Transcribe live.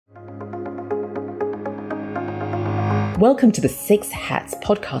Welcome to the Six Hats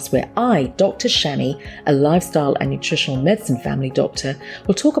podcast, where I, Dr. Shami, a lifestyle and nutritional medicine family doctor,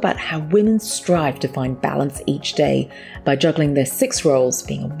 will talk about how women strive to find balance each day by juggling their six roles,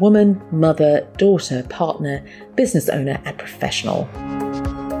 being a woman, mother, daughter, partner, business owner, and professional.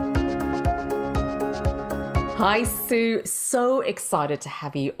 Hi, Sue. So excited to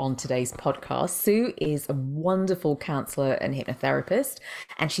have you on today's podcast. Sue is a wonderful counsellor and hypnotherapist,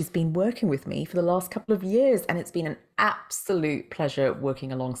 and she's been working with me for the last couple of years, and it's been an absolute pleasure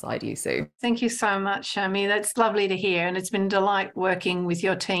working alongside you, Sue. Thank you so much, Shami. That's lovely to hear, and it's been a delight working with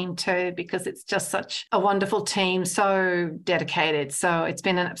your team too, because it's just such a wonderful team, so dedicated. So it's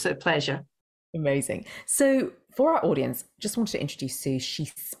been an absolute pleasure. Amazing. So for our audience, just wanted to introduce Sue. She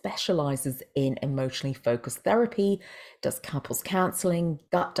specializes in emotionally focused therapy, does couples counseling,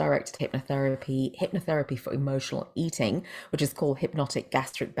 gut-directed hypnotherapy, hypnotherapy for emotional eating, which is called hypnotic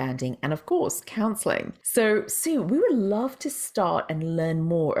gastric banding, and of course, counseling. So Sue, we would love to start and learn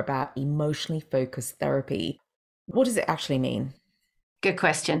more about emotionally focused therapy. What does it actually mean? Good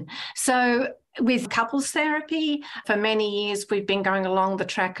question. So with couples therapy, for many years, we've been going along the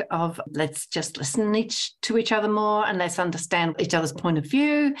track of let's just listen to each other more and let's understand each other's point of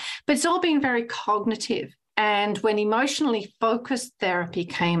view. But it's all been very cognitive. And when emotionally focused therapy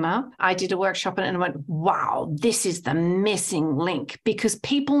came up, I did a workshop on it and I went, wow, this is the missing link, because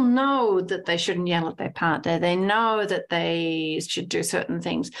people know that they shouldn't yell at their partner. They know that they should do certain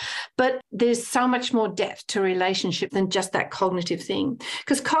things. But there's so much more depth to relationship than just that cognitive thing,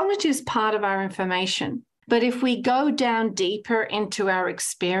 because cognitive is part of our information. But if we go down deeper into our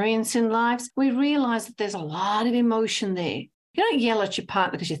experience in lives, we realize that there's a lot of emotion there. You don't yell at your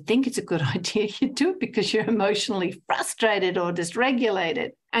partner because you think it's a good idea. You do it because you're emotionally frustrated or dysregulated.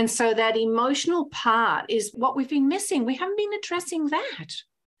 And so that emotional part is what we've been missing. We haven't been addressing that.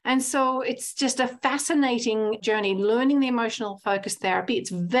 And so it's just a fascinating journey, learning the emotional focus therapy.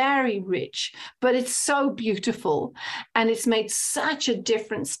 It's very rich, but it's so beautiful. And it's made such a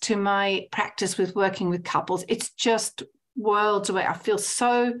difference to my practice with working with couples. It's just worlds away. I feel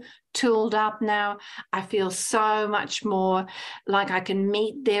so tooled up now. I feel so much more like I can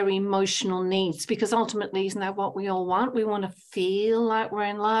meet their emotional needs, because ultimately, isn't that what we all want? We want to feel like we're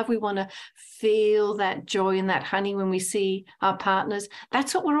in love. We want to feel that joy and that honey when we see our partners.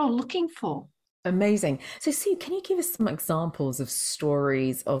 That's what we're all looking for. Amazing. So Sue, can you give us some examples of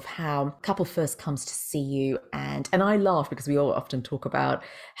stories of how a couple first comes to see you? And I laugh because we all often talk about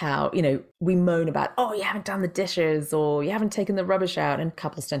how, we moan about, oh, you haven't done the dishes or you haven't taken the rubbish out. And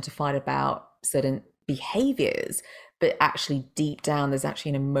couples tend to fight about certain behaviors, but actually deep down, there's actually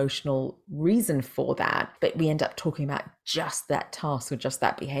an emotional reason for that. But we end up talking about just that task or just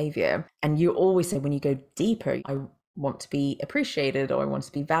that behavior. And you always say when you go deeper, I want to be appreciated or I want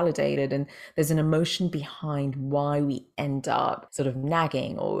to be validated. And there's an emotion behind why we end up sort of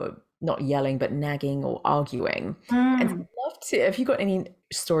nagging, or not yelling, but nagging or arguing. And I'd love to, have you got any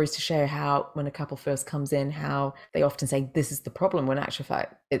stories to share how when a couple first comes in, how they often say, this is the problem, when in actual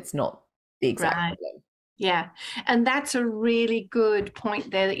fact, it's not the exact problem. Yeah. And that's a really good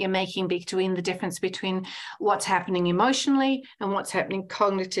point there that you're making, between the difference between what's happening emotionally and what's happening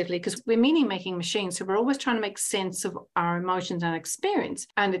cognitively, because we're meaning-making machines. So we're always trying to make sense of our emotions and experience.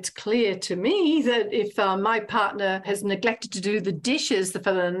 And it's clear to me that if my partner has neglected to do the dishes for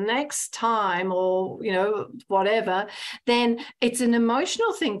the next time, or, whatever, then it's an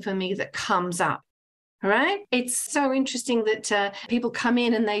emotional thing for me that comes up. Right? It's so interesting that people come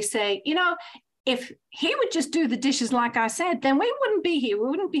in and they say, if he would just do the dishes like I said, then we wouldn't be here. We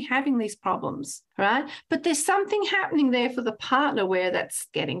wouldn't be having these problems, right? But there's something happening there for the partner where that's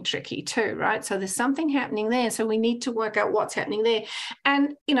getting tricky too, right? So there's something happening there. So we need to work out what's happening there.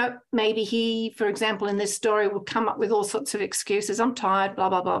 And, maybe he, for example, in this story will come up with all sorts of excuses. I'm tired, blah,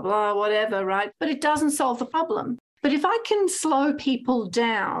 blah, blah, blah, whatever, right? But it doesn't solve the problem. But if I can slow people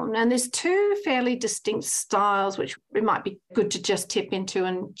down, and there's two fairly distinct styles, which it might be good to just tip into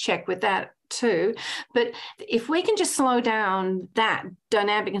and check with that too. But if we can just slow down that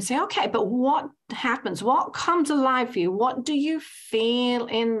dynamic and say, okay, but what happens? What comes alive for you? What do you feel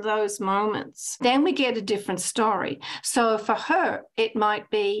in those moments? Then we get a different story. So for her, it might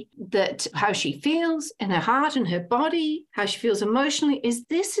be that how she feels in her heart and her body, how she feels emotionally,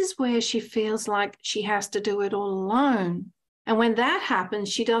 this is where she feels like she has to do it all alone. And when that happens,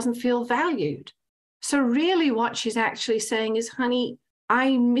 she doesn't feel valued. So really what she's actually saying is, honey,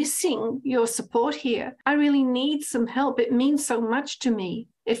 I'm missing your support here. I really need some help. It means so much to me.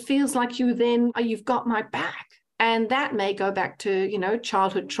 It feels like you've got my back. And that may go back to,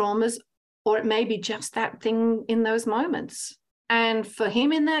 childhood traumas, or it may be just that thing in those moments. And for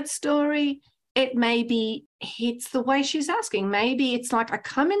him in that story, It maybe hits the way she's asking. Maybe it's like I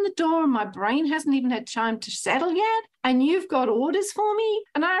come in the door and my brain hasn't even had time to settle yet. And you've got orders for me.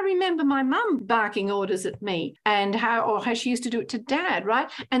 And I remember my mum barking orders at me and how she used to do it to dad,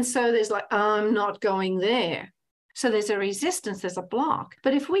 right? And so there's like, I'm not going there. So there's a resistance, there's a block.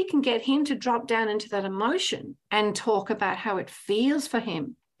 But if we can get him to drop down into that emotion and talk about how it feels for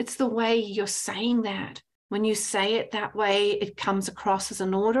him, it's the way you're saying that. When you say it that way, it comes across as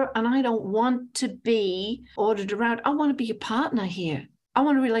an order. And I don't want to be ordered around. I want to be your partner here. I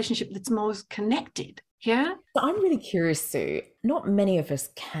want a relationship that's most connected. Yeah. So I'm really curious, Sue. Not many of us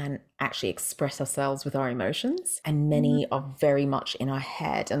can actually express ourselves with our emotions, and many are very much in our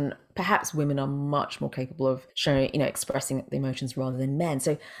head. And perhaps women are much more capable of showing, expressing the emotions rather than men.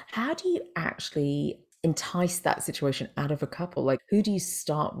 So how do you actually entice that situation out of a couple? Like, who do you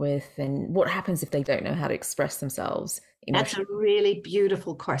start with, and what happens if they don't know how to express themselves emotionally? That's a really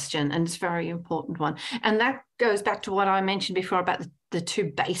beautiful question, and it's a very important one. And that goes back to what I mentioned before about the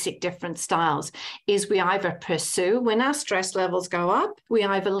two basic different styles is we either pursue. When our stress levels go up, we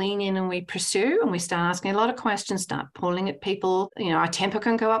either lean in and we pursue and we start asking a lot of questions, start pulling at people. Our tempo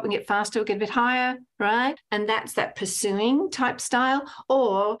can go up and get faster or get a bit higher, right? And that's that pursuing type style.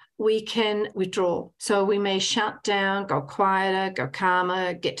 Or we can withdraw. So we may shut down, go quieter, go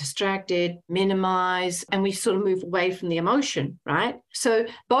calmer, get distracted, minimize, and we sort of move away from the emotion, right? So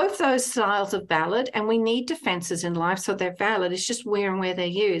both those styles are valid, and we need defenses in life, so they're valid. It's just where and where they're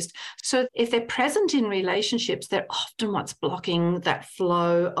used. So if they're present in relationships, they're often what's blocking that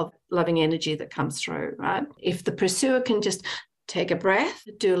flow of loving energy that comes through, right? If the pursuer can just take a breath,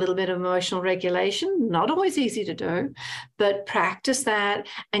 do a little bit of emotional regulation, not always easy to do, but practice that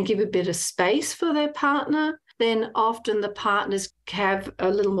and give a bit of space for their partner, then often the partners have a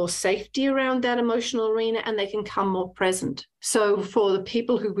little more safety around that emotional arena and they can come more present. So for the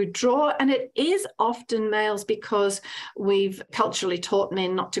people who withdraw, and it is often males because we've culturally taught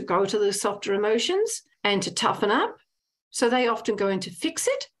men not to go to the softer emotions and to toughen up. So they often go into fix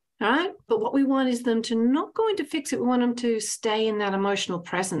it. All right. But what we want is them to not go into fix it. We want them to stay in that emotional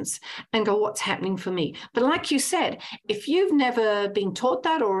presence and go, what's happening for me? But like you said, if you've never been taught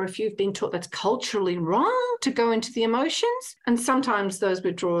that, or if you've been taught that's culturally wrong to go into the emotions, and sometimes those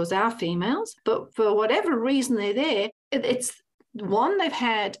withdrawers are females, but for whatever reason they're there, it's one, they've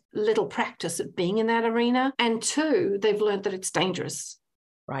had little practice of being in that arena, and two, they've learned that it's dangerous.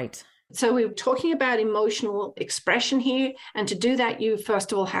 Right. So we're talking about emotional expression here. And to do that, you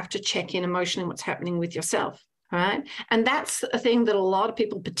first of all have to check in emotionally what's happening with yourself, right? And that's a thing that a lot of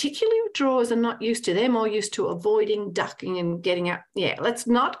people, particularly withdrawers, are not used to. They're more used to avoiding, ducking, and getting out. Yeah, let's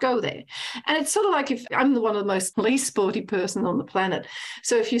not go there. And it's sort of like if I'm one of the most least sporty person on the planet.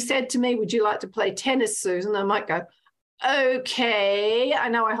 So if you said to me, would you like to play tennis, Susan? I might go, okay, I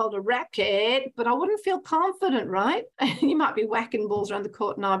know I hold a racket, but I wouldn't feel confident, right? You might be whacking balls around the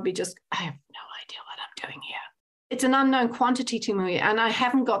court and I'd be just, I have no idea what I'm doing here. It's an unknown quantity to me, and I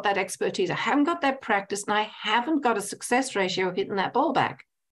haven't got that expertise. I haven't got that practice, and I haven't got a success ratio of hitting that ball back,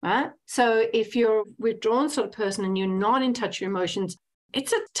 right? So if you're a withdrawn sort of person and you're not in touch with your emotions,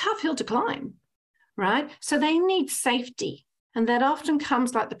 it's a tough hill to climb, right? So they need safety, and that often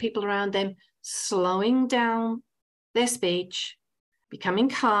comes like the people around them slowing down their speech, becoming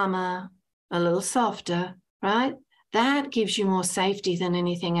calmer, a little softer, right? That gives you more safety than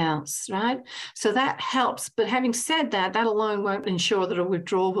anything else, right? So that helps. But having said that, that alone won't ensure that a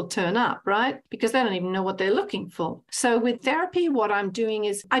withdrawal will turn up, right? Because they don't even know what they're looking for. So with therapy, what I'm doing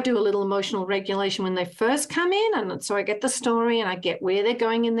is I do a little emotional regulation when they first come in. And so I get the story and I get where they're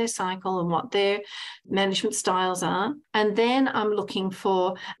going in their cycle and what their management styles are. And then I'm looking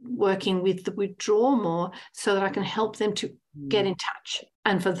for working with the withdrawal more so that I can help them to get in touch.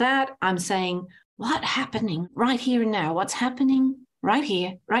 And for that, I'm saying, what's happening right here and now? What's happening right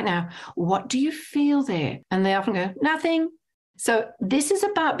here, right now? What do you feel there? And they often go, nothing. So this is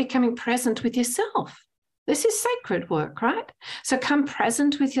about becoming present with yourself. This is sacred work, right? So come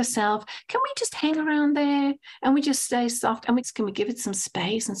present with yourself. Can we just hang around there and we just stay soft? And can we give it some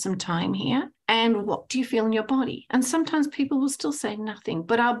space and some time here? And what do you feel in your body? And sometimes people will still say nothing,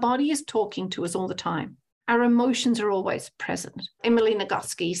 but our body is talking to us all the time. Our emotions are always present. Emily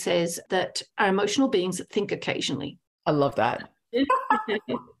Nagoski says that our emotional beings that think occasionally. I love that.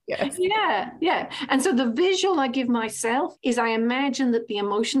 Yes. Yeah. And so the visual I give myself is I imagine that the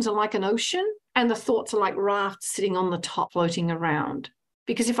emotions are like an ocean and the thoughts are like rafts sitting on the top floating around.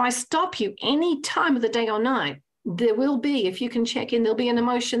 Because if I stop you any time of the day or night, there will be, if you can check in, there'll be an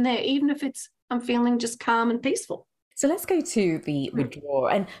emotion there, even if I'm feeling just calm and peaceful. So let's go to the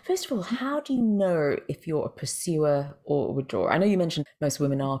withdrawer. And first of all, how do you know if you're a pursuer or a withdrawer? I know you mentioned most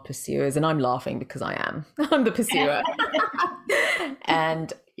women are pursuers, and I'm laughing because I am. I'm the pursuer.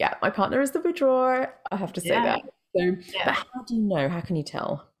 And yeah, my partner is the withdrawer. I have to say Yeah. that. So, Yeah. but how do you know? How can you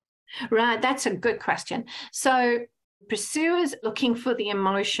tell? Right, that's a good question. So pursuers looking for the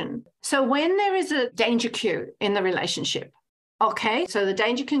emotion. So when there is a danger cue in the relationship, okay, so the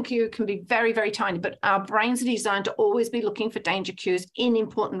danger cue can be very, very tiny, but our brains are designed to always be looking for danger cues in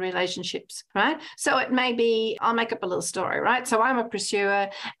important relationships, right? So it may be, I'll make up a little story, right? So I'm a pursuer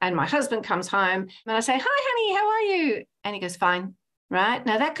and my husband comes home and I say, hi, honey, how are you? And he goes, fine. Right.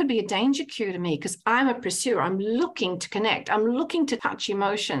 Now, that could be a danger cue to me because I'm a pursuer. I'm looking to connect. I'm looking to touch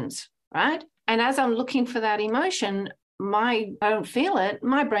emotions. Right. And as I'm looking for that emotion, I don't feel it.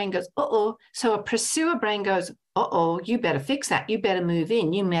 My brain goes, uh-oh. So a pursuer brain goes, uh-oh, you better fix that. You better move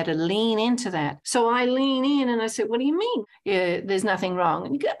in. You better lean into that. So I lean in and I say, what do you mean? Yeah, there's nothing wrong.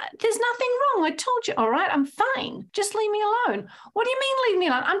 And you go, there's nothing wrong. I told you. All right, I'm fine. Just leave me alone. What do you mean leave me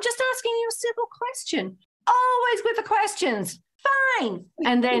alone? I'm just asking you a simple question. Always with the questions. Fine.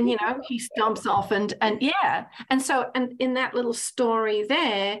 And then, he stomps off and yeah. And so, and in that little story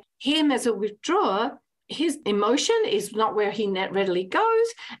there, him as a withdrawer, his emotion is not where he readily goes.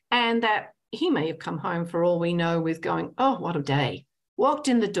 And that he may have come home for all we know with going, oh, what a day. Walked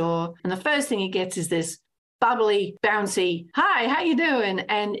in the door. And the first thing he gets is this bubbly, bouncy, hi, how you doing?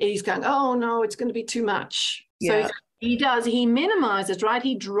 And he's going, oh no, it's going to be too much. Yeah. So he minimizes, right?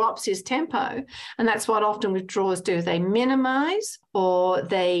 He drops his tempo. And that's what often withdrawals do. They minimize or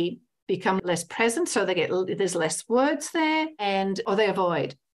they become less present. So there's less words there or they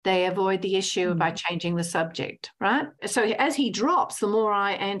avoid. They avoid the issue by changing the subject, right? So as he drops, the more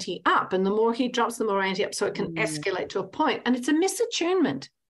I ante up, and the more he drops, the more I ante up, so it can escalate to a point. And it's a misattunement,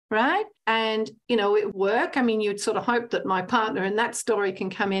 right? And, at work, I mean, you'd sort of hope that my partner in that story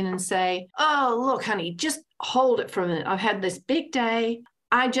can come in and say, oh, look, honey, just hold it for a minute. I've had this big day.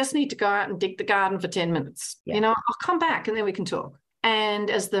 I just need to go out and dig the garden for 10 minutes. Yeah. I'll come back and then we can talk.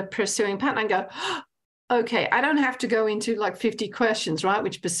 And as the pursuing partner, I go, okay, I don't have to go into like 50 questions, right?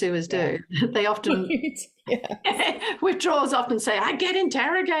 Which pursuers do. They often, withdrawals often say, I get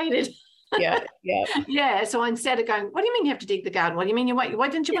interrogated. Yeah. Yeah. So instead of going, what do you mean you have to dig the garden? What do you mean why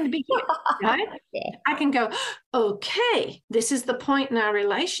didn't you want to be here? Right? Yeah. I can go, okay, this is the point in our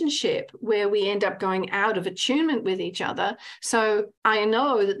relationship where we end up going out of attunement with each other. So I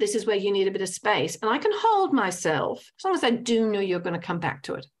know that this is where you need a bit of space and I can hold myself as long as I do know you're going to come back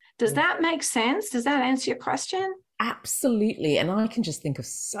to it. Does that make sense? Does that answer your question? Absolutely. And I can just think of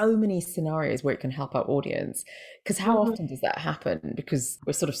so many scenarios where it can help our audience. Because how often does that happen? Because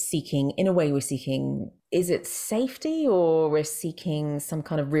we're sort of seeking, in a way, is it safety or we're seeking some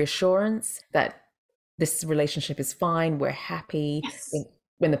kind of reassurance that this relationship is fine, we're happy, Yes.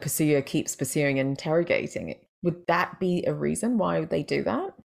 when the pursuer keeps pursuing and interrogating it. Would that be a reason why they do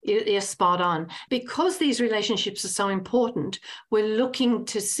that? You're spot on. Because these relationships are so important, we're looking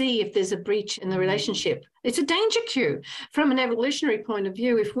to see if there's a breach in the relationship. It's a danger cue. From an evolutionary point of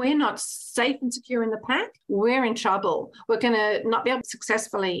view, if we're not safe and secure in the pack, we're in trouble. We're going to not be able to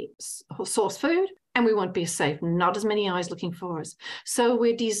successfully source food, and we won't be safe. Not as many eyes looking for us. So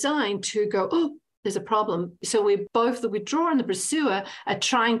we're designed to go, oh, there's a problem. So we're both the withdrawer and the pursuer are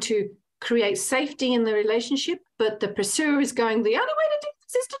trying to create safety in the relationship, but the pursuer is going, the only way to do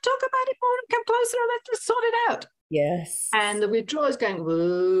is to talk about it more and come closer and let's sort it out. Yes. And the withdrawer is going,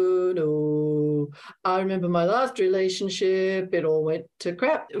 oh, no, I remember my last relationship. It all went to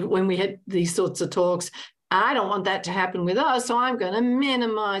crap when we had these sorts of talks. I don't want that to happen with us, so I'm going to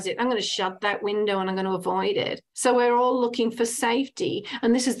minimize it. I'm going to shut that window and I'm going to avoid it. So we're all looking for safety.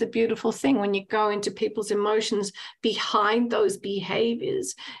 And this is the beautiful thing. When you go into people's emotions behind those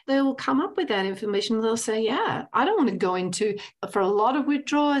behaviors, they will come up with that information. They'll say, yeah, I don't want to go into, for a lot of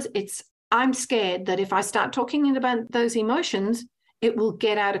withdrawers, I'm scared that if I start talking about those emotions, it will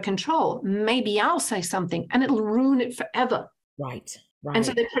get out of control. Maybe I'll say something and it'll ruin it forever. Right. And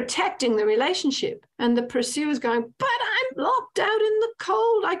so they're protecting the relationship. And the pursuer's going, but I'm locked out in the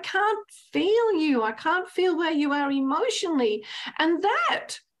cold. I can't feel you. I can't feel where you are emotionally. And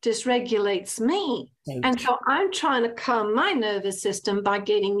that dysregulates me. And so I'm trying to calm my nervous system by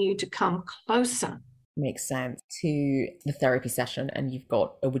getting you to come closer. Makes sense. To the therapy session, and you've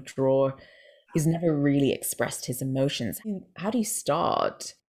got a withdrawer who's never really expressed his emotions. How do you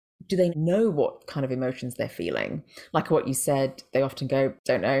start? Do they know what kind of emotions they're feeling? Like what you said, they often go,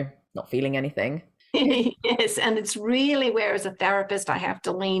 don't know, not feeling anything. Yes, and it's really where, as a therapist, I have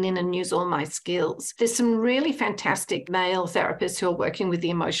to lean in and use all my skills. There's some really fantastic male therapists who are working with the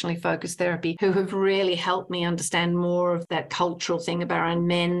emotionally focused therapy who have really helped me understand more of that cultural thing about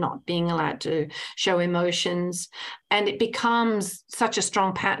men not being allowed to show emotions. And it becomes such a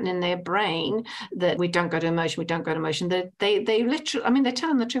strong pattern in their brain that we don't go to emotion, that they literally, I mean, they tell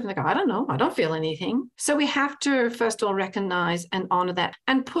them the truth and they go, I don't know, I don't feel anything. So we have to first of all recognize and honor that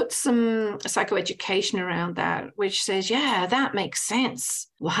and put some psychoeducation around that, which says, yeah, that makes sense.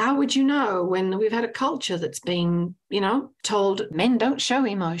 Well, how would you know when we've had a culture that's been, told men don't show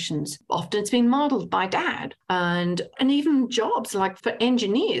emotions? Often it's been modeled by dad, and even jobs like for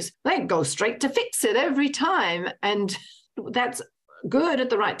engineers, they go straight to fix it every time. And that's good at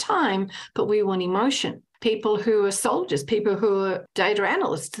the right time, but we want emotion. People who are soldiers, people who are data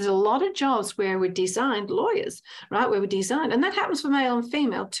analysts. There's a lot of jobs where we're designed, lawyers, right, where we're designed. And that happens for male and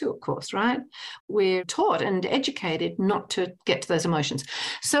female too, of course, right? We're taught and educated not to get to those emotions.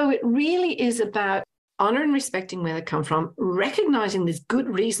 So it really is about honor and respecting where they come from, recognizing there's good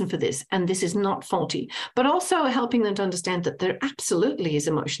reason for this, and this is not faulty, but also helping them to understand that there absolutely is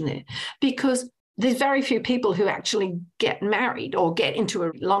emotion there, because there's very few people who actually get married or get into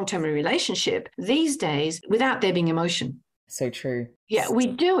a long-term relationship these days without there being emotion. So true. Yeah, we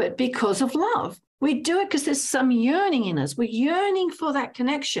do it because of love. We do it because there's some yearning in us. We're yearning for that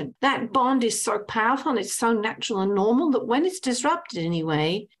connection. That bond is so powerful and it's so natural and normal that when it's disrupted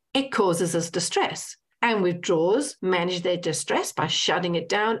anyway, it causes us distress. And withdrawals manage their distress by shutting it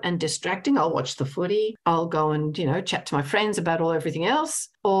down and distracting. I'll watch the footy. I'll go and, chat to my friends about everything else.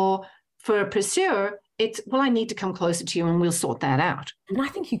 Or for a pursuer, it's, well, I need to come closer to you and we'll sort that out. And I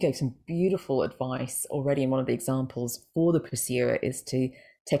think you gave some beautiful advice already in one of the examples for the pursuer is to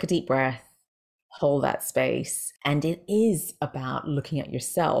take a deep breath, hold that space. And it is about looking at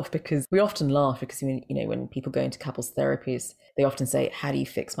yourself, because we often laugh because, when people go into couples therapies, they often say, how do you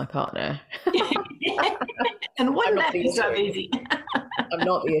fix my partner? And wouldn't that be so easy? I'm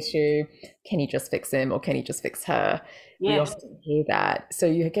not the issue. Can you just fix him or can you just fix her? Yes. We often hear that. So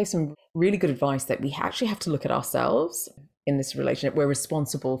you gave some really good advice that we actually have to look at ourselves in this relationship. We're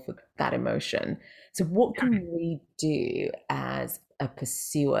responsible for that emotion. So what can we do as a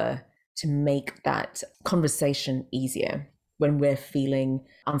pursuer to make that conversation easier when we're feeling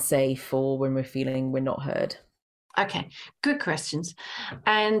unsafe or when we're feeling we're not heard? Okay, good questions.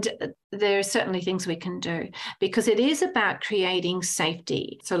 And there are certainly things we can do, because it is about creating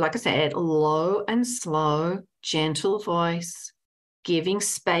safety. So like I said, low and slow, gentle voice, giving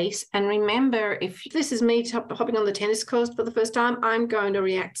space. And remember, if this is me hopping on the tennis court for the first time, I'm going to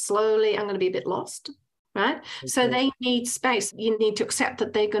react slowly. I'm going to be a bit lost. Right? Okay. So they need space. You need to accept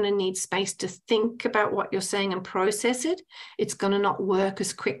that they're going to need space to think about what you're saying and process it. It's going to not work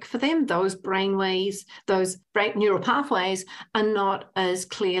as quick for them. Those brain waves, those neural pathways are not as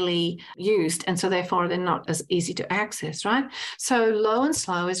clearly used. And so therefore they're not as easy to access, right? So low and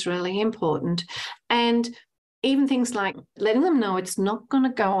slow is really important. And even things like letting them know it's not going to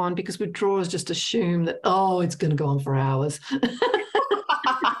go on, because withdrawals just assume that, it's going to go on for hours.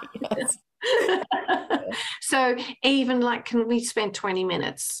 Yes. So even like, can we spend 20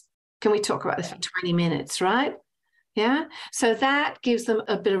 minutes? Can we talk about this for 20 minutes, right? Yeah. So that gives them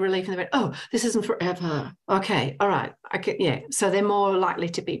a bit of relief in the brain. This isn't forever. Okay. All right. Okay. Yeah. So they're more likely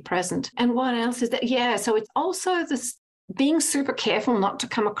to be present. And what else is that? Yeah. So it's also this being super careful not to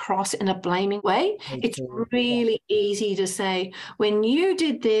come across in a blaming way. It's really easy to say, when you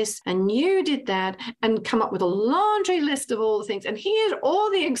did this and you did that, and come up with a laundry list of all the things. And here's all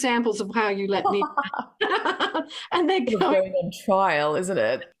the examples of how you let me. And they're going on trial, isn't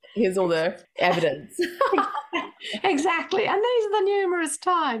it? Here's all the evidence. Exactly. And these are the numerous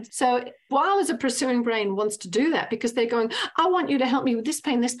times. So while as a pursuing brain wants to do that, because they're going, I want you to help me with this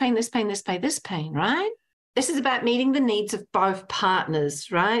pain, this pain, this pain, this pain, this pain, right? This is about meeting the needs of both partners,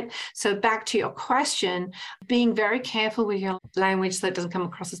 right? So back to your question, being very careful with your language so it doesn't come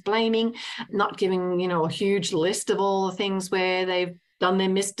across as blaming, not giving, a huge list of all the things where they've done their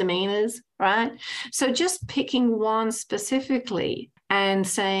misdemeanors, right? So just picking one specifically and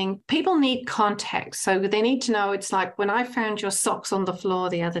saying, people need context. So they need to know, it's like when I found your socks on the floor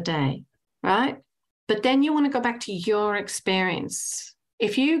the other day, right? But then you want to go back to your experience.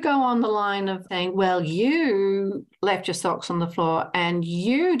 If you go on the line of saying, well, you left your socks on the floor and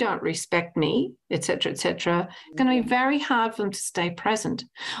you don't respect me, et cetera, it's going to be very hard for them to stay present.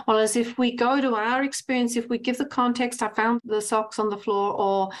 Whereas if we go to our experience, if we give the context, I found the socks on the floor,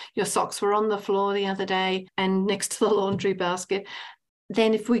 or your socks were on the floor the other day and next to the laundry basket,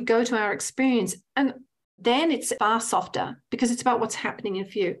 then if we go to our experience, and then it's far softer, because it's about what's happening in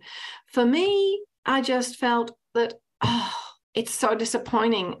you. For me, I just felt that, oh, it's so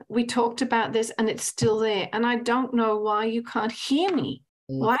disappointing. We talked about this and it's still there. And I don't know why you can't hear me.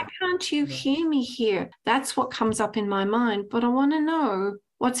 Why can't you hear me here? That's what comes up in my mind. But I want to know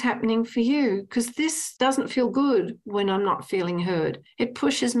what's happening for you, because this doesn't feel good when I'm not feeling heard. It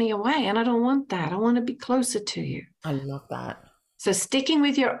pushes me away and I don't want that. I want to be closer to you. I love that. So sticking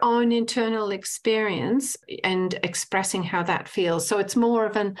with your own internal experience and expressing how that feels. So it's more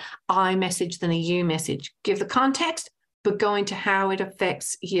of an I message than a you message. Give the context, but go into how it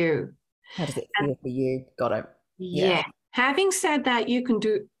affects you. How does it feel for you? Got it. Yeah. Having said that, you can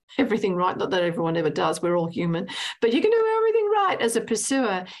do everything right. Not that everyone ever does. We're all human. But you can do everything right as a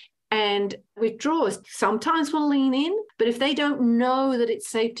pursuer. And withdrawers sometimes will lean in. But if they don't know that it's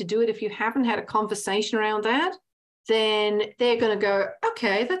safe to do it, if you haven't had a conversation around that, then they're going to go,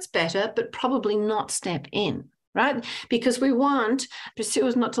 okay, that's better, but probably not step in, right? Because we want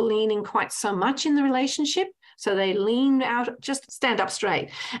pursuers not to lean in quite so much in the relationship. So they lean out, just stand up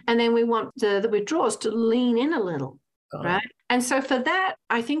straight. And then we want the withdrawers to lean in a little, right? And so for that,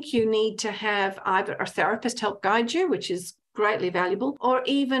 I think you need to have either a therapist help guide you, which is greatly valuable, or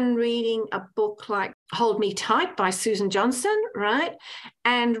even reading a book like Hold Me Tight by Susan Johnson, right?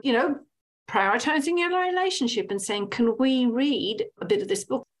 And, prioritizing your relationship and saying, can we read a bit of this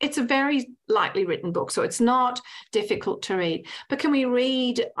book? It's a very lightly written book, so it's not difficult to read. But can we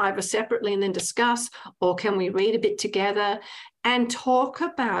read either separately and then discuss, or can we read a bit together and talk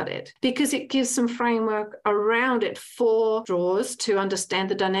about it? Because it gives some framework around it for drawers to understand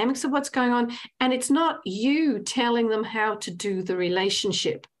the dynamics of what's going on. And it's not you telling them how to do the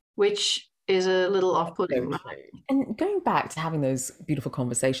relationship, which is a little off-putting. And going back to having those beautiful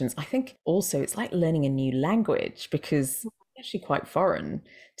conversations, I think also it's like learning a new language, because it's actually quite foreign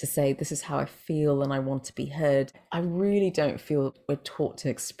to say, this is how I feel and I want to be heard. I really don't feel we're taught to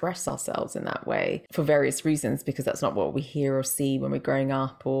express ourselves in that way for various reasons, because that's not what we hear or see when we're growing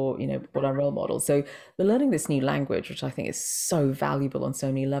up, or, what our role models. So we're learning this new language, which I think is so valuable on so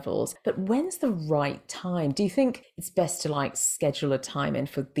many levels. But when's the right time? Do you think it's best to schedule a time in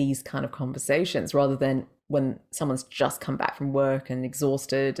for these kind of conversations rather than when someone's just come back from work and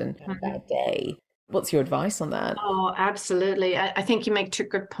exhausted and had a bad day? What's your advice on that? Oh, absolutely. I think you make two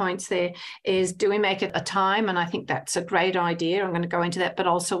good points there. Is, do we make it a time? And I think that's a great idea. I'm going to go into that. But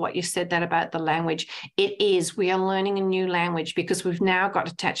also what you said that about the language. We are learning a new language, because we've now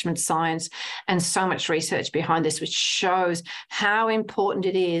got attachment science and so much research behind this, which shows how important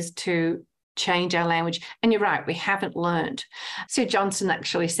it is to change our language. And you're right, we haven't learned. Sue Johnson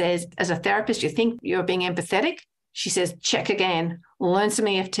actually says, as a therapist, you think you're being empathetic. She says, check again, learn some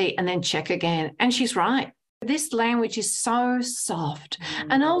EFT, and then check again. And she's right. This language is so soft.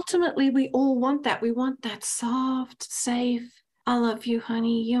 And ultimately, we all want that. We want that soft, safe, I love you,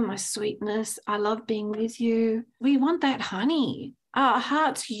 honey. You're my sweetness. I love being with you. We want that honey. Our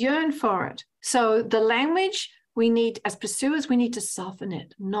hearts yearn for it. So the language we need, as pursuers, we need to soften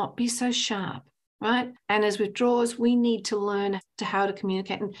it, not be so sharp, right? And as withdrawers, we need to learn how to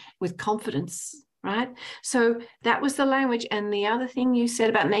communicate with confidence, right? So that was the language. And the other thing you said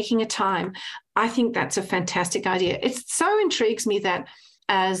about making a time, I think that's a fantastic idea. It so intrigues me that,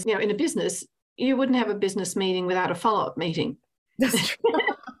 as in a business, you wouldn't have a business meeting without a follow-up meeting. That's true.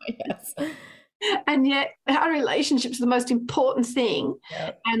 Yes. And yet our relationship's the most important thing,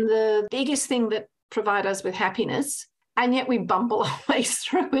 and the biggest thing that provide us with happiness. And yet we bumble our way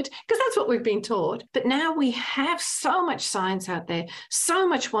through it, because that's what we've been taught. But now we have so much science out there, so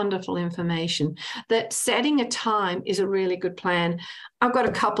much wonderful information, that setting a time is a really good plan. I've got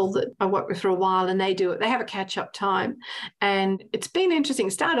a couple that I work with for a while, and they do it. They have a catch-up time. And it's been interesting.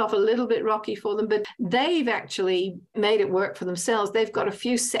 It started off a little bit rocky for them, but they've actually made it work for themselves. They've got a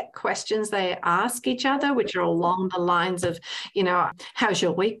few set questions they ask each other, which are along the lines of, how's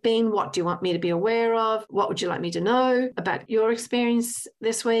your week been? What do you want me to be aware of? What would you like me to know about your experience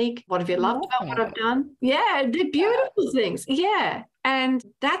this week? What have you loved about what I've done? Yeah, they're beautiful things. Yeah. And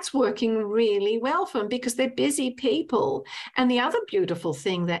that's working really well for them, because they're busy people. And the other beautiful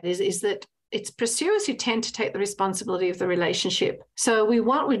thing that is that it's pursuers who tend to take the responsibility of the relationship. So we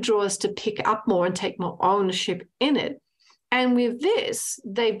want withdrawers to pick up more and take more ownership in it. And with this,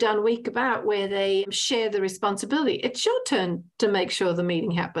 they've done Week About, where they share the responsibility. It's your turn to make sure the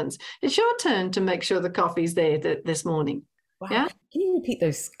meeting happens. It's your turn to make sure the coffee's there this morning. Wow. Yeah? Can you repeat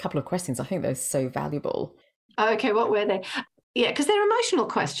those couple of questions? I think they're so valuable. Okay, what were they? Yeah, because they're emotional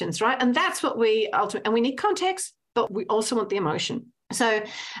questions, right? And that's what we ultimately, and we need context, but we also want the emotion. So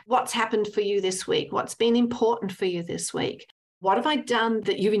what's happened for you this week? What's been important for you this week? What have I done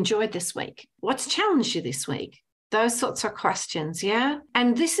that you've enjoyed this week? What's challenged you this week? Those sorts of questions, yeah?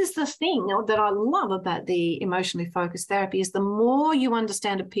 And this is the thing that I love about the emotionally focused therapy is the more you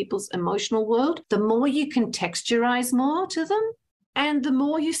understand a people's emotional world, the more you can texturize more to them, and the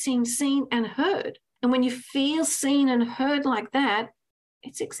more you seem seen and heard. And when you feel seen and heard like that,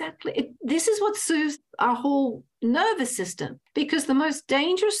 this is what soothes our whole nervous system, because the most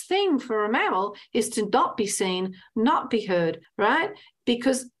dangerous thing for a mammal is to not be seen, not be heard, right?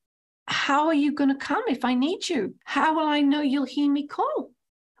 Because how are you going to come if I need you? How will I know you'll hear me call?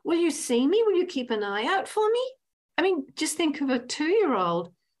 Will you see me? Will you keep an eye out for me? I mean, just think of a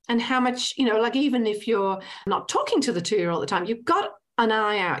 2-year-old and how much, like even if you're not talking to the 2-year-old all the time, you've got an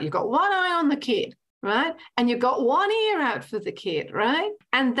eye out. You've got one eye on the kid, right? And you've got one ear out for the kid, right?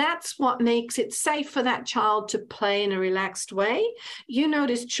 And that's what makes it safe for that child to play in a relaxed way. You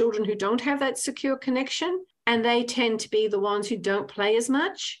notice children who don't have that secure connection, and they tend to be the ones who don't play as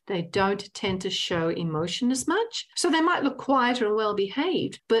much. They don't tend to show emotion as much. So they might look quieter and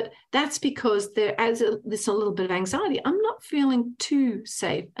well-behaved, but that's because there's a little bit of anxiety. I'm not feeling too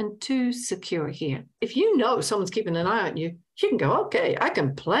safe and too secure here. If you know someone's keeping an eye on you, you can go, okay, I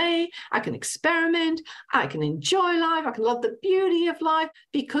can play, I can experiment, I can enjoy life, I can love the beauty of life,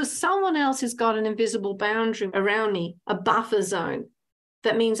 because someone else has got an invisible boundary around me, a buffer zone.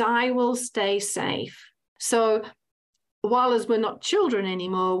 That means I will stay safe. So while as we're not children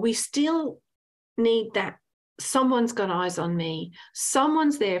anymore, we still need that. Someone's got eyes on me.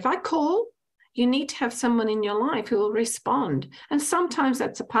 Someone's there. If I call, you need to have someone in your life who will respond. And sometimes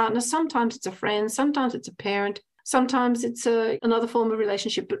that's a partner. Sometimes it's a friend. Sometimes it's a parent. Sometimes it's another form of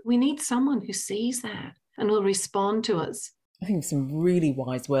relationship. But we need someone who sees that and will respond to us. I think some really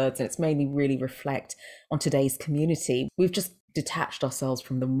wise words, and it's made me really reflect on today's community. We've just detached ourselves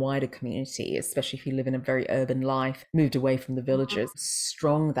from the wider community, especially if you live in a very urban life, moved away from the villages.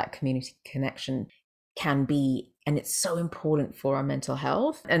 Strong that community connection can be, and it's so important for our mental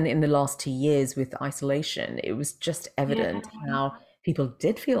health. And in the last 2 years with isolation, it was just evident how people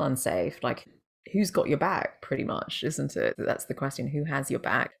did feel unsafe. Like, who's got your back, pretty much, isn't it? That's the question. Who has your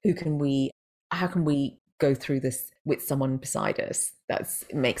back? How can we go through this with someone beside us?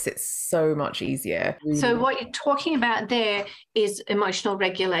 It makes it so much easier. So what you're talking about there is emotional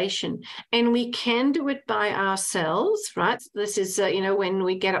regulation, and we can do it by ourselves, right? This is, when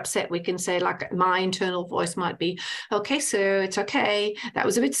we get upset, we can say, like, my internal voice might be, okay, sir, it's okay. That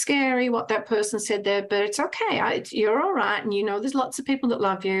was a bit scary what that person said there, but it's okay. You're all right. And there's lots of people that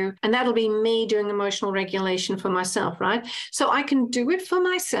love you. And that'll be me doing emotional regulation for myself, right? So I can do it for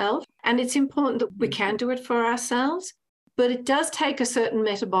myself. And it's important that we can do it for ourselves. But it does take a certain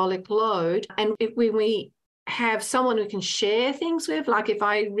metabolic load. And if we have someone who can share things with, like if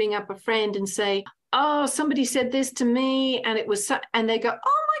I ring up a friend and say, oh, somebody said this to me and and they go,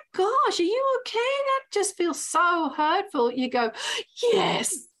 oh my gosh, are you okay? That just feels so hurtful. You go,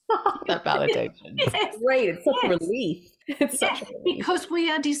 yes. That validation. Yes. It's great. It's such a relief. It's such a relief. Because we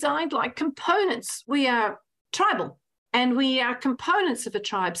are designed like components. We are tribal and we are components of a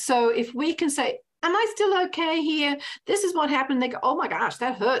tribe. So if we can say, am I still okay here? This is what happened. They go, oh my gosh,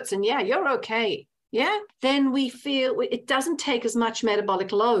 that hurts. And yeah, you're okay. Yeah. Then we feel it doesn't take as much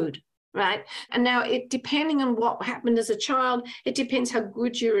metabolic load, right? And now depending on what happened as a child, it depends how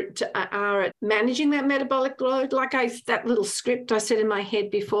good you are at managing that metabolic load. Like that little script I said in my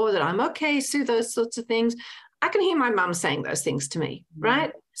head before that I'm okay, Sue, those sorts of things. I can hear my mum saying those things to me,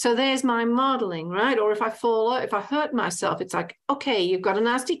 right? So there's my modeling, right? Or if I hurt myself, it's like, okay, you've got a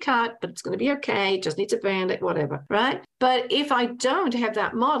nasty cut, but it's going to be okay. It just needs a bandage, whatever, right? But if I don't have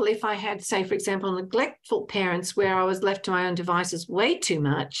that model, if I had, say, for example, neglectful parents where I was left to my own devices way too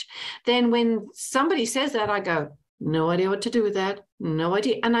much, then when somebody says that, I go, no idea what to do with that. No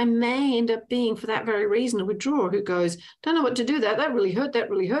idea. And I may end up being, for that very reason, a withdrawer who goes, don't know what to do with that. That really hurt. That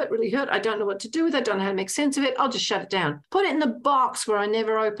really hurt, really hurt. I don't know what to do with it. Don't know how to make sense of it. I'll just shut it down. Put it in the box where I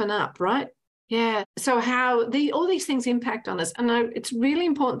never open up, right? Yeah. So how all these things impact on us. And it's really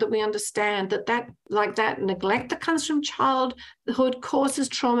important that we understand that neglect that comes from childhood causes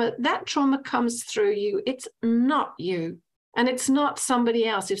trauma. That trauma comes through you. It's not you. And it's not somebody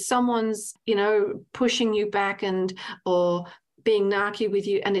else. If someone's, pushing you back or being narky with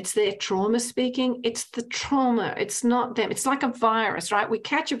you and it's their trauma speaking, it's the trauma. It's not them. It's like a virus, right? We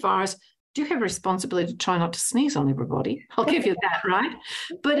catch a virus. Do have a responsibility to try not to sneeze on everybody. I'll give you that, right?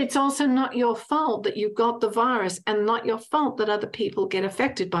 But it's also not your fault that you've got the virus and not your fault that other people get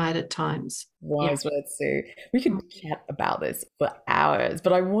affected by it at times. Wise words, Sue. We could chat about this for hours,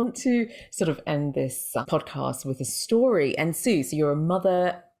 but I want to sort of end this podcast with a story. And Sue, so you're a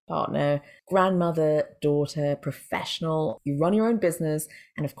mother partner, grandmother, daughter, professional. You run your own business,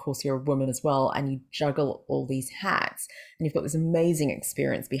 and of course you're a woman as well, and you juggle all these hats, and you've got this amazing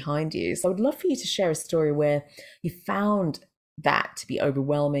experience behind you. So I would love for you to share a story where you found that to be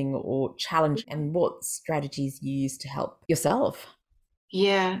overwhelming or challenging, and what strategies you used to help yourself.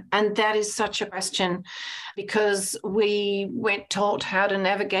 Yeah, and that is such a question, because we weren't taught how to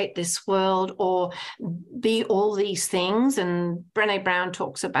navigate this world or be all these things. And Brené Brown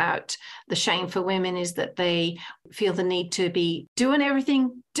talks about the shame for women is that they feel the need to be doing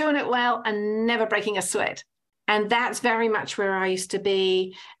everything, doing it well, and never breaking a sweat. And that's very much where I used to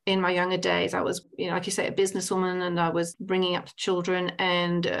be in my younger days. I was, like you say, a businesswoman, and I was bringing up children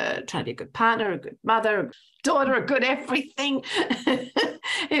and trying to be a good partner, a good mother, a good daughter, a good everything.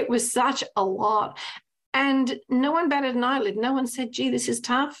 It was such a lot. And no one batted an eyelid. No one said, gee, this is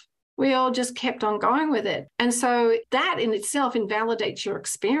tough. We all just kept on going with it. And so that in itself invalidates your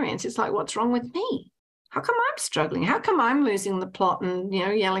experience. It's like, what's wrong with me? How come I'm struggling? How come I'm losing the plot and,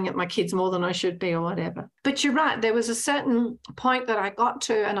 yelling at my kids more than I should be or whatever? But you're right. There was a certain point that I got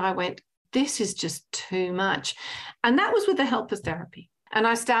to and I went, this is just too much. And that was with the help of therapy. And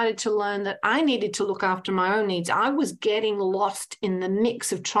I started to learn that I needed to look after my own needs. I was getting lost in the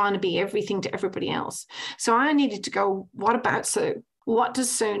mix of trying to be everything to everybody else. So I needed to go, what about Sue? What does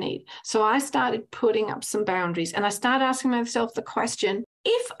Sue need? So I started putting up some boundaries, and I started asking myself the question,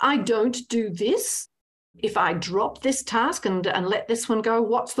 if I don't do this, if I drop this task and let this one go,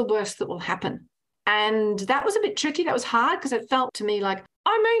 what's the worst that will happen? And that was a bit tricky. That was hard because it felt to me like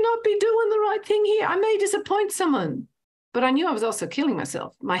I may not be doing the right thing here. I may disappoint someone. But I knew I was also killing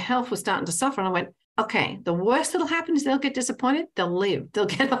myself. My health was starting to suffer. And I went, okay, the worst that'll happen is they'll get disappointed. They'll live. They'll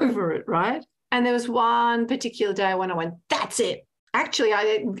get over it, right? And there was one particular day when I went, that's it. Actually,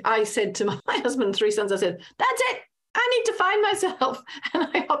 I said to my husband and 3 sons, I said, that's it. I need to find myself. And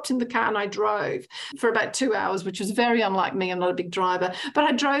I hopped in the car and I drove for about 2 hours, which was very unlike me. I'm not a big driver, but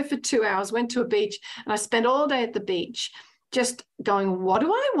I drove for 2 hours, went to a beach, and I spent all day at the beach just going, what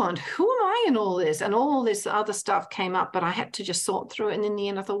do I want? Who am I in all this? And all this other stuff came up, but I had to just sort through it. And in the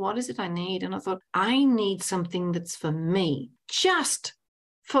end, I thought, what is it I need? And I thought, I need something that's for me, just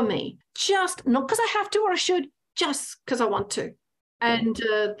for me, just not because I have to or I should, just because I want to. And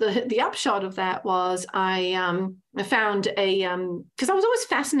the upshot of that was I found because I was always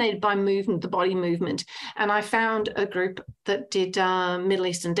fascinated by movement, the body movement, and I found a group that did Middle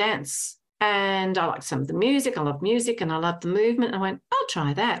Eastern dance. And I liked some of the music. I love music and I love the movement. I went, I'll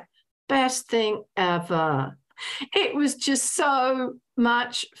try that. Best thing ever. It was just so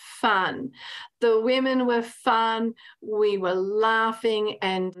much fun. The women were fun. We were laughing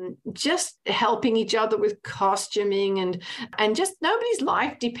and just helping each other with costuming and just nobody's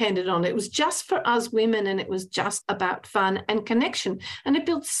life depended on it. It was just for us women, and it was just about fun and connection. And it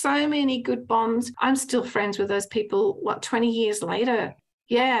built so many good bonds. I'm still friends with those people, 20 years later.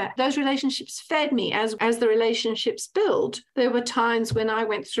 Yeah, those relationships fed me. As the relationships built, there were times when I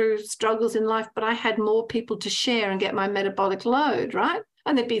went through struggles in life, but I had more people to share and get my metabolic load, right?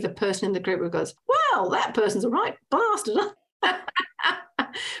 And there'd be the person in the group who goes, well, that person's a right bastard.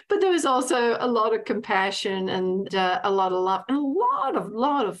 But there was also a lot of compassion and a lot of love and a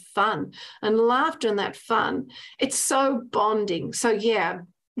lot of fun and laughter and that fun. It's so bonding. So yeah,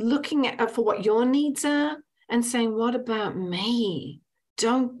 looking at for what your needs are and saying, what about me?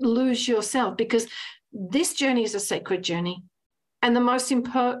 Don't lose yourself, because this journey is a sacred journey. And the most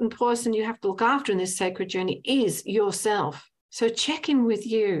important person you have to look after in this sacred journey is yourself. So check in with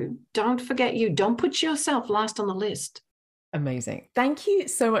you. Don't forget you. Don't put yourself last on the list. Amazing. Thank you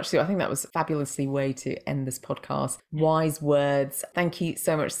so much, Sue. I think that was a fabulously way to end this podcast. Wise words. Thank you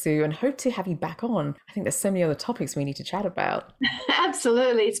so much, Sue, and hope to have you back on. I think there's so many other topics we need to chat about.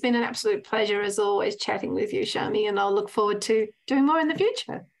 Absolutely. It's been an absolute pleasure, as always, chatting with you, Shami, and I'll look forward to doing more in the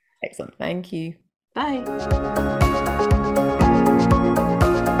future. Excellent. Thank you. Bye.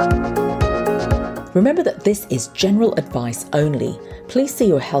 Remember that this is general advice only. Please see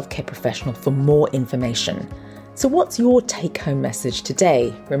your healthcare professional for more information. So what's your take-home message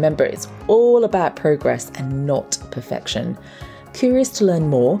today? Remember, it's all about progress and not perfection. Curious to learn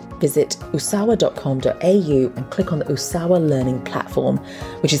more? Visit usawa.com.au and click on the Usawa Learning platform,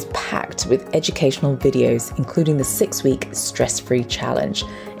 which is packed with educational videos, including the 6-week stress-free challenge.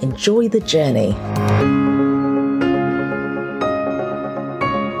 Enjoy the journey.